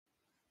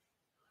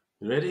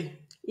You ready?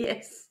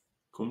 Yes.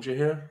 Combed your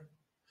hair?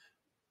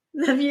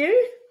 Have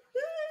you?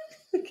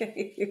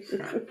 Okay.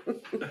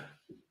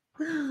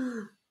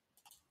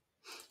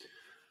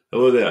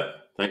 Hello there.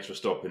 Thanks for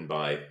stopping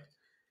by.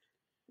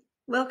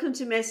 Welcome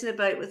to Messing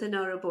About with a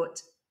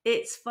Narrowboat.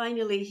 It's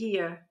finally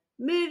here.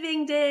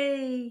 Moving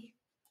day!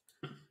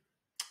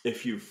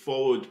 If you've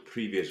followed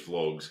previous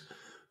vlogs,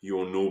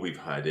 you'll know we've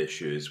had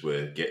issues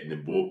with getting the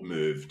boat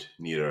moved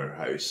near our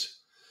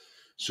house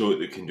so that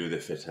we can do the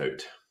fit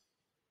out.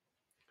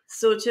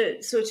 So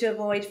to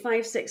avoid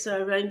 5-6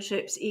 hour round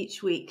trips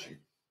each week.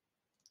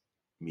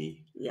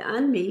 Me. Yeah,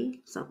 and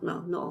me.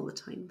 Well, not all the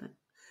time, but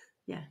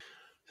yeah.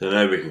 So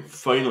now we can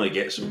finally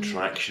get some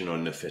traction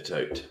on the fit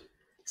out.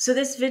 So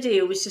this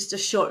video was just a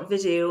short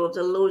video of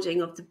the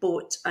loading of the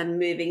boat and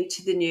moving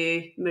to the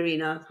new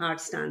marina, hard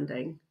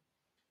standing.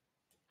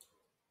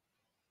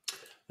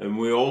 And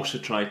we also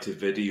tried to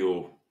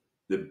video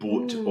the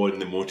boat on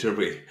the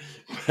motorway.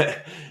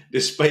 But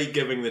despite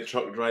giving the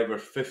truck driver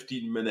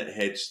 15-minute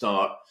head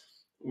start,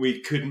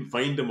 we couldn't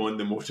find him on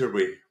the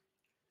motorway.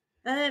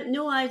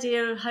 No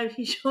idea how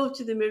he drove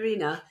to the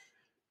marina.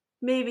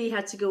 Maybe he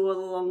had to go a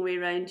long way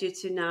around due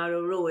to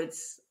narrow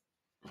roads.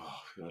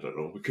 Oh, I don't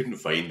know. We couldn't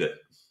find it.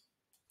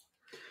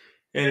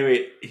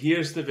 Anyway,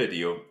 here's the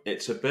video.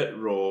 It's a bit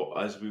raw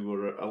as we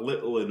were a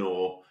little in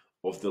awe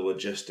of the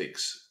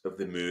logistics of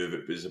the move.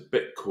 It was a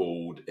bit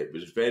cold. It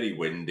was very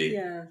windy.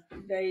 Yeah,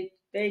 very,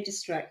 very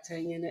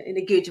distracting in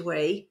a good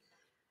way.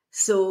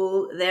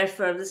 So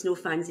therefore, there's no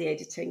fancy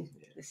editing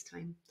this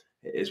time.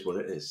 It is what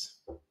it is.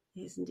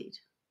 It is indeed.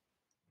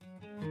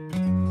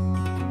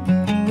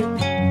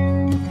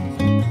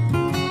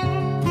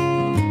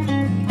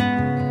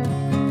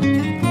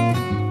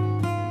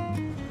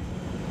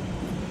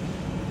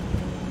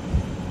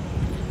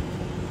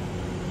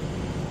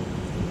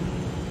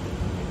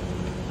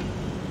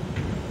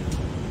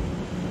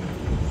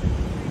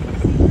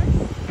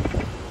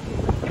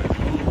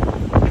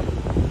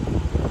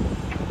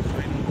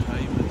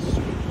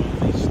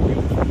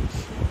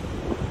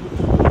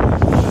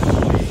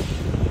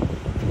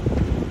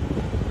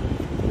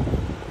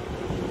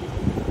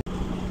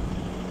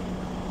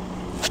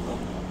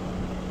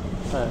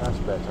 That's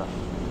better.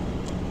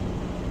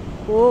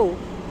 Whoa.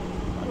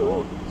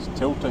 Oh, it's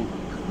tilting.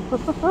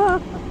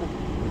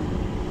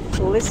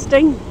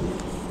 Listing.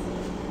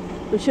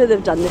 I'm sure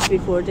they've done this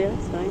before, dear.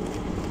 It's fine.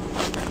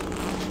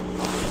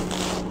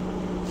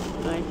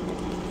 Right.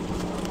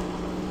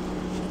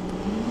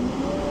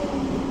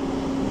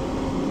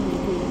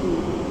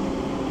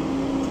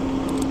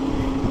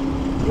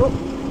 Whoop.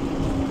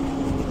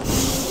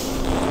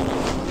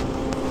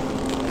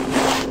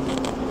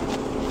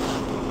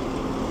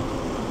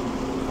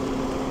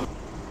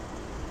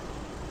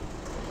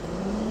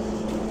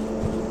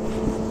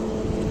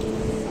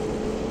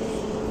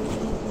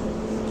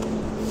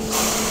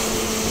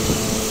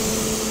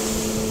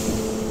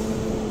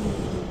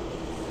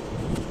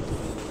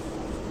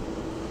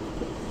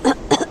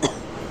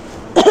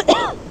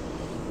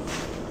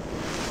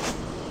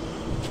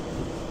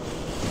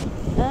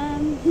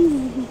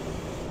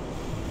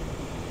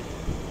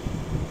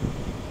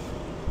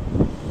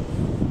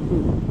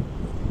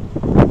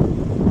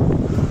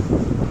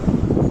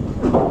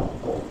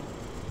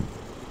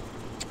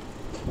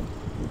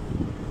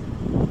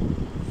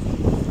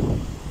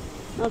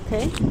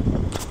 Okay.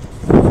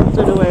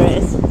 Don't know where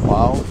it is.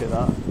 Wow, look at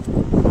that.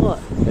 What?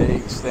 It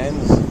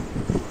extends.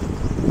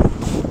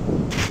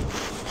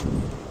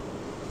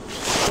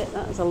 Yeah,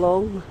 that's a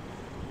long.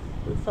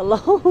 It's a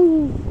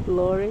long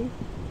lorry.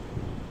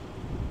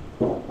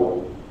 We've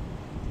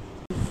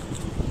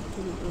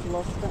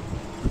lost it.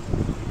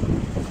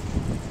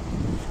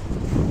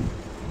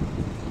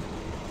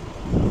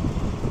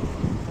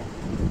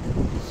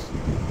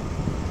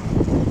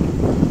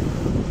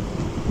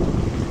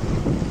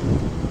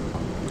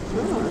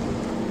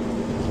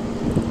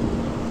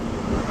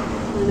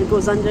 And it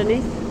goes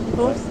underneath, of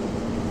course.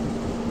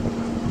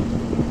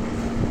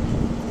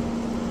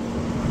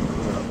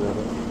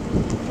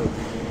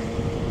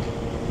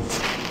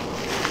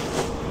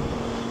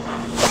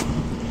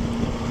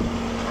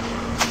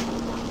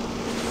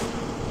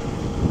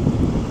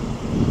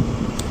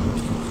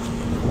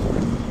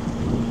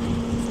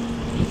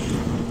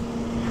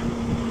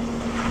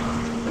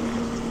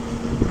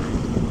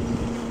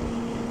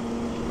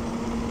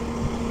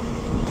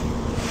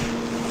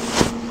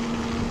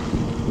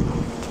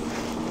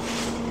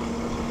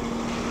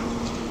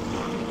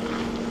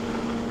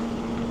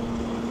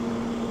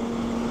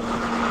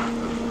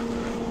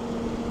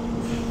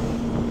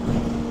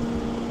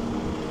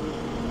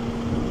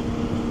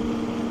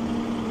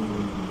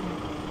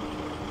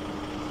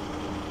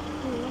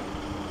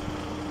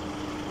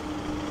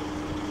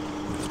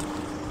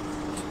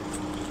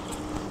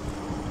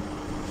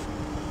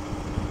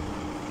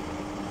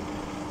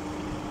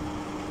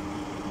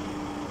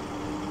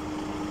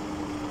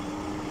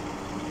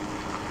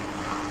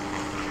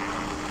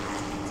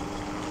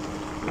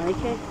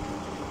 Like it.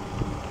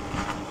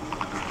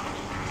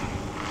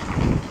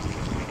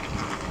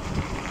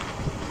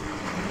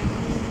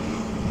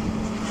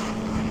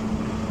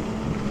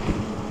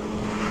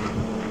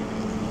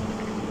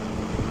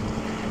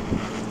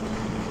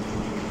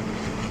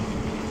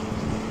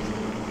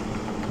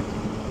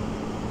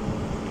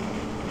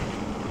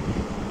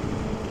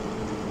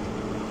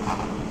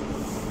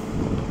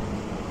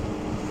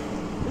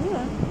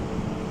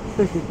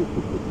 The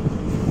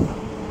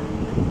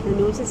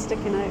nose is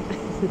sticking out.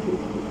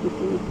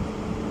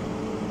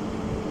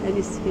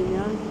 Any skin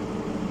yarn.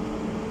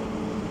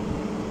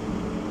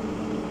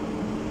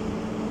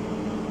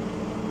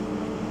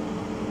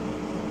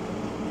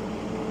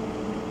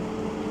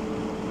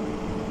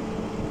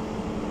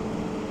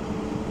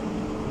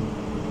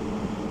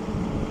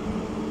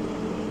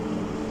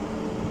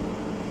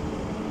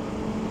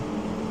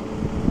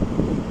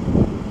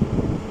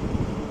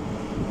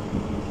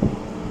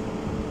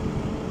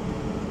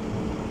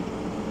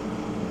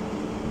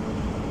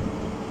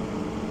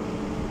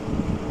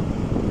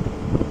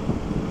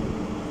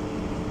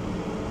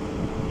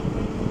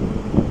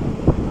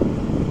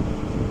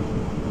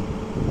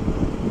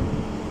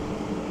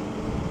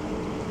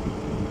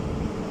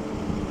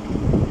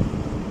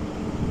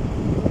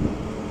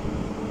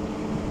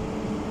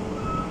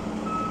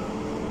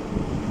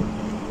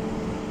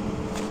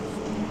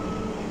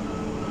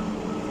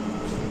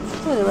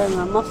 I don't know where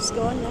my muff's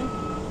gone now.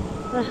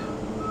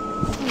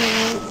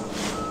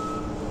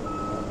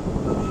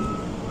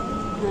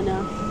 I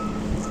know.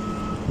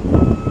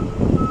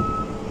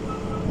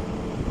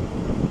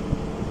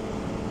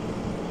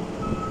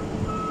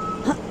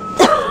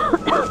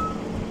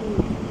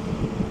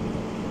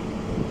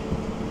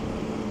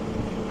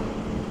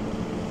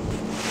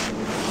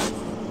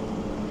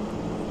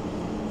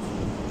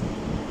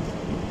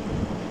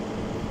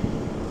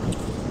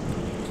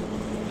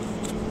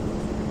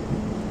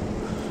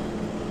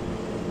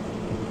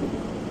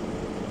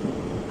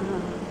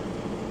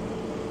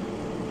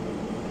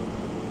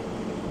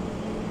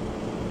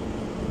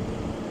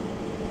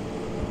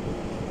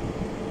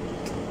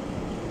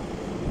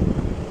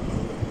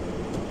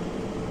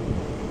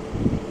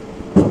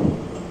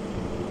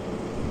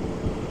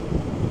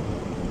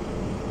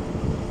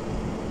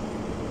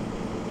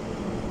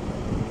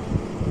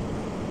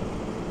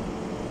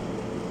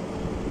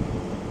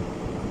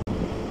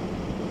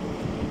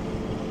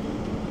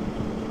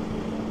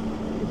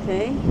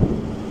 Okay.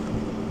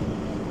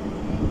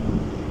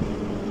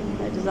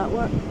 How does that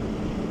work?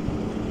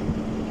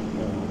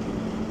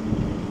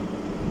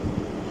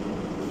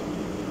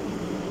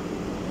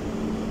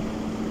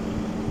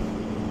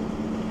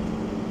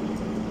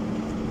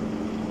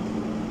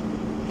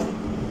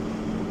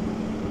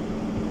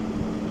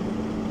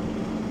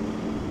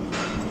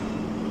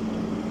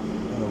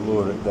 I'll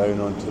lower it down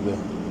onto the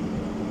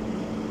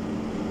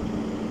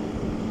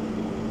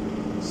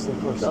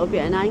slippers. That'll be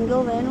at an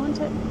angle then, won't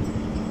it?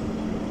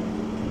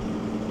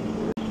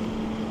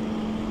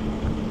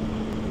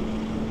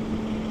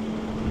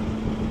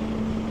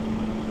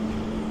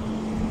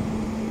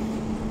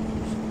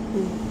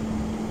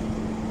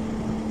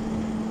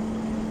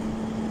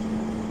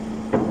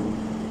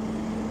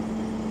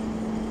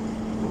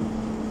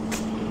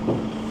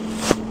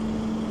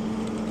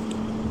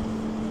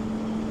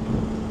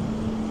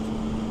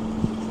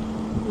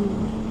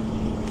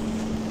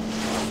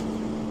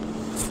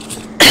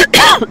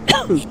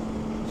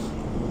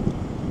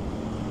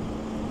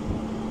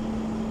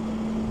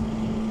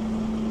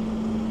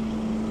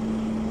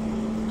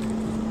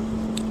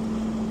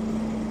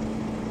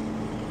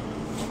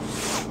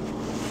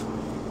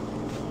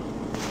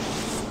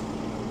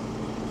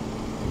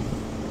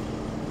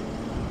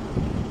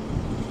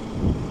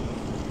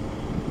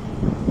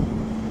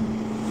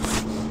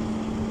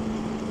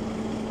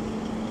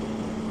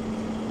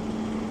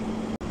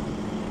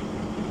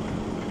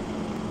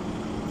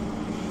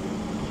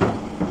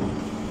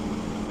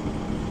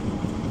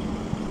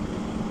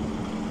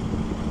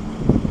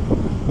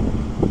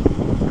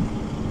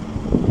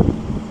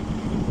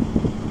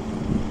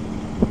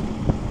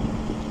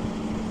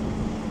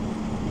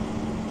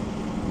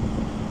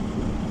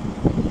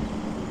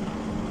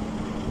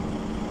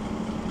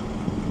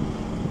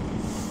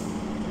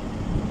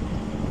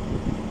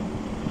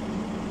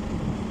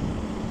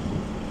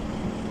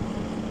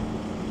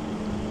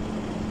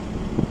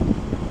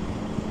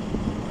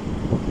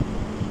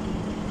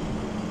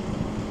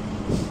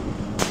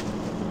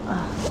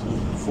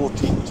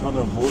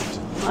 Ton-ton boat.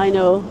 I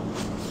know.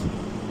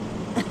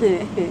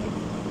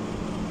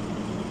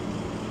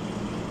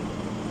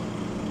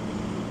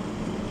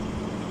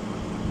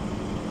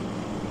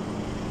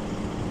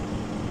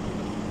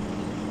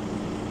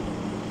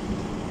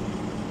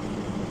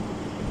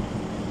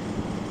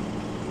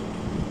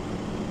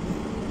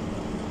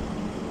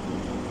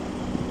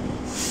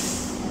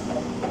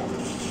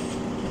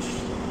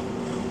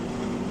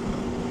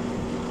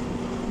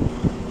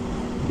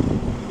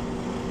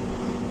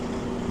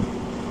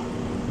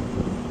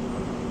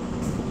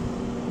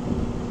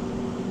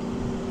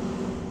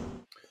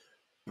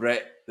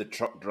 Brett, the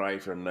truck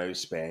driver, now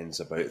spends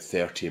about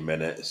 30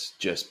 minutes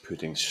just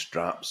putting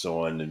straps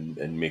on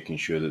and making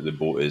sure that the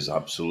boat is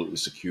absolutely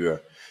secure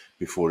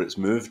before it's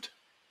moved.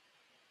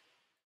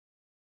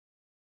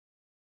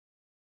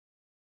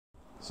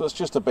 So it's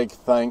just a big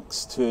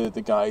thanks to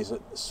the guys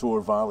at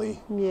Soar Valley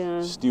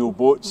Yeah, Steel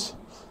Boats.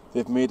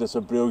 They've made us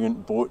a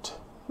brilliant boat.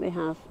 they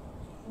have.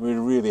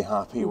 We're really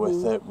happy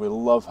with it. We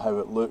love how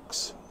it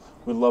looks.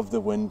 We love the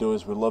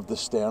windows. We love the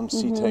stern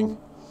seating.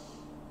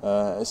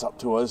 It's up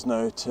to us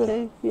now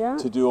to yeah.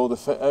 do all the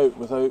fit out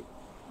without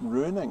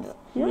ruining it.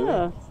 Yeah,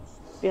 really.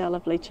 be a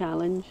lovely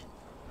challenge.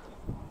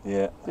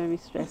 Yeah. Very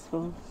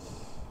stressful.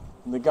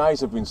 And the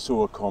guys have been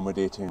so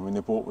accommodating. When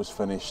the boat was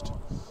finished,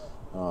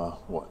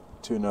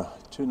 two and a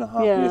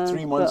half years,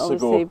 3 months but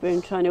ago. Obviously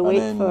been trying to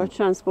wait for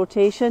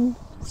transportation.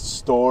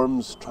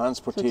 Storms,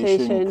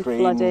 transportation,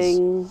 cranes,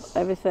 flooding,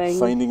 everything.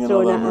 finding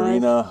thrown another at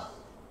marina. us.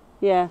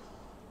 Yeah.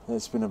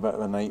 It's been a bit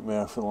of a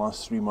nightmare for the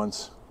last 3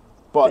 months.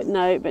 But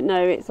now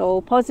it's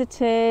all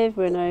positive.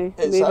 We're now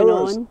moving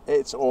ours. on.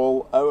 It's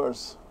all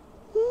ours.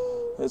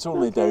 It's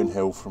only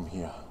downhill from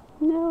here.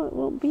 No, it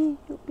won't be.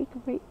 It'll be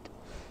great.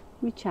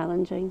 It'll be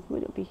challenging.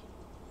 Would it be?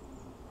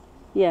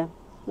 Yeah.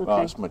 Okay.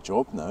 Well, it's my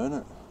job now, isn't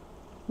it?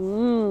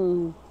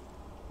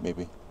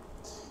 Maybe.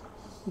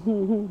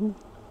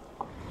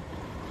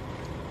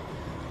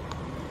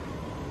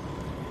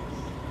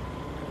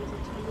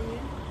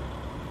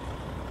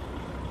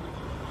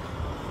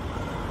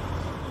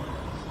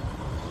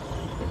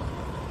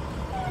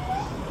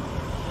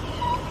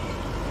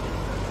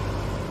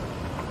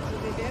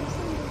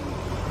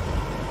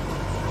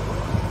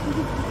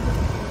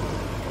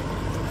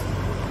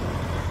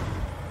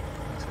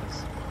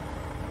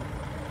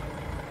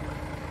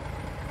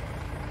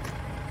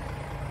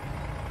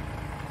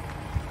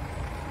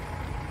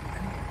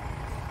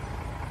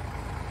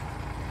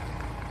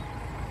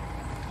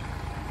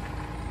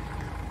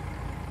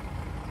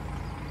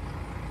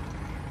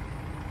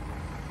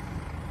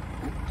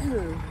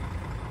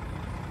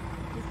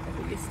 Just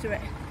get used to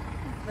it.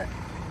 But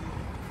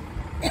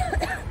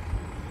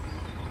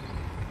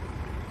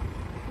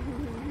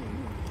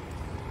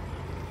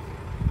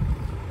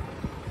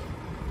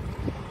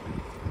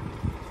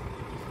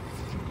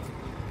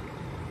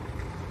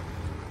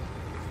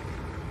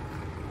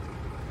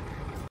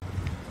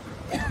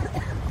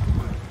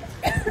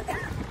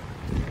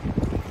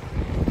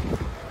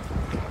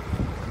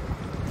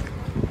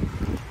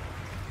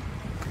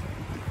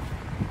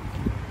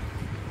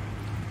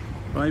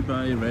Bye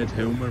bye Red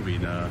Hill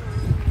Marina.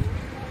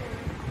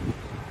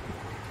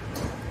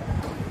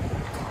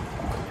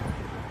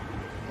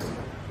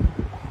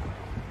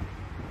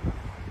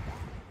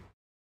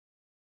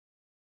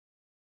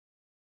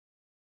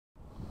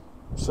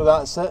 So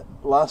that's it.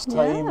 Last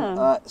time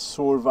at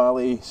Soar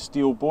Valley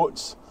Steel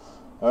Boats.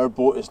 Our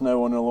boat is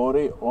now on a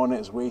lorry on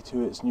its way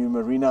to its new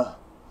marina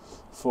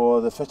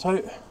for the fit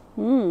out. That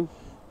was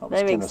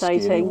very kind of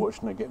exciting. scary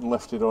watching it getting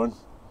lifted on.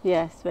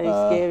 yes, very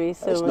scary.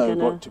 So it's we're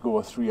now got to go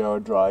a 3-hour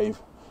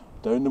drive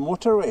down the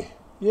motorway.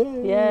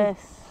 Yay! Yes.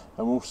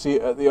 And we'll see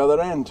it at the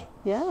other end.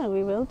 Yeah,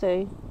 we will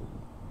do.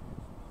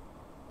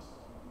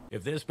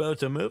 If this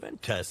boat's a moving,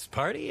 Tess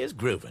party is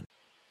grooving.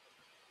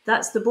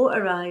 That's the boat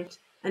arrived,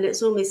 and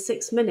it's only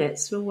 6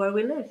 minutes from where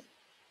we live.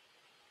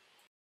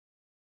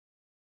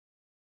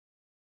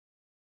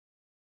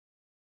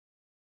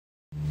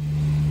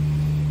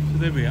 So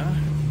there we are.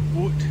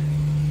 Boat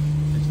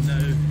is now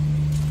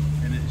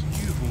in its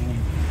new home.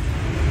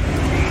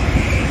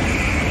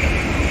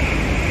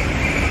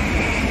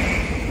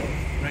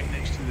 Right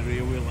next to the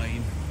railway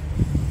line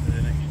for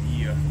the next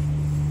year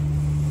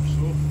or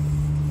so.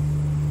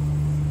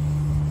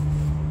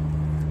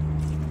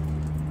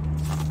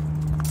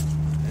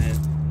 And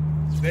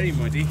it's very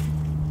muddy,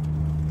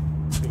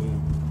 so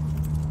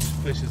this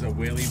place is a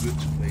welly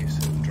boots place.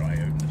 It'll dry out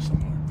in the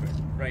summer, but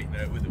right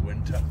now with the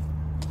winter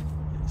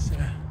it's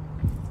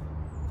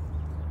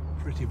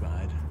pretty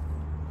bad.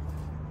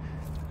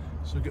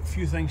 So I've got a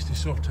few things to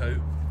sort out.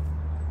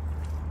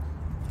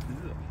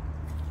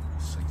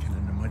 Sinking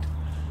in the mud.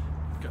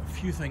 Got a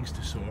few things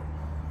to sort.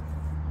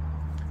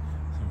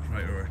 Some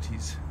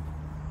priorities.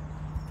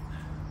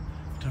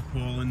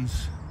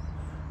 Tarpaulins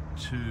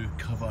to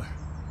cover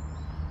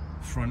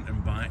front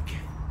and back,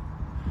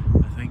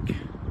 I think.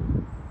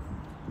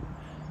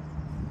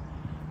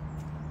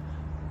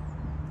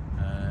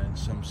 And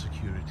some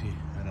security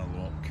and a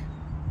lock.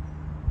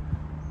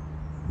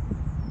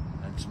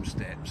 And some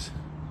steps.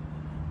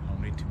 I'll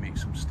need to make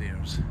some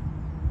stairs.